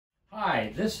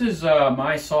Hi, this is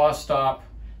my SawStop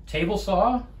Table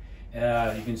Saw.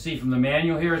 You can see from the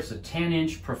manual here, it's a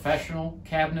 10-inch professional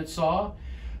cabinet saw.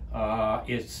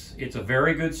 It's a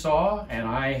very good saw, and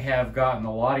I have gotten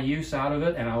a lot of use out of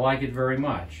it, and I like it very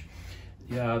much.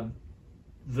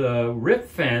 The rip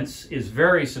fence is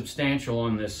very substantial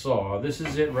on this saw. This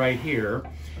is it right here,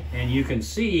 and you can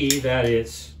see that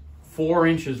it's 4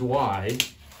 inches wide,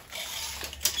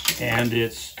 and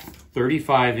it's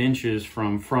 35 inches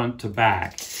from front to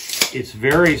back. It's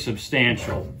very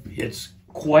substantial. It's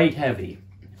quite heavy.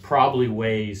 Probably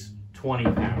weighs 20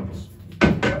 pounds.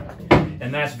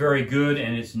 And that's very good,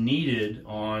 and it's needed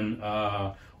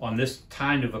on this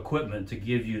kind of equipment to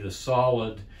give you the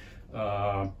solid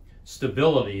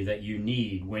stability that you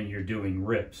need when you're doing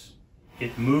rips.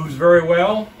 It moves very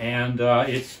well, and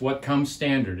it's what comes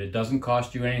standard. It doesn't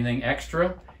cost you anything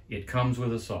extra. It comes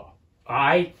with a saw.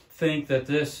 I think that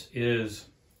this is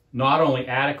not only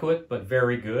adequate, but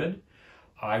very good.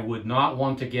 I would not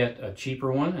want to get a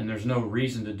cheaper one, and there's no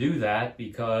reason to do that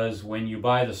because when you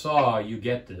buy the saw, you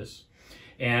get this.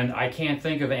 And I can't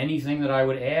think of anything that I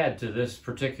would add to this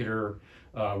particular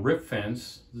rip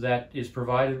fence that is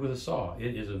provided with a saw.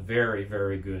 It is a very,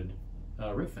 very good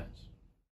rip fence.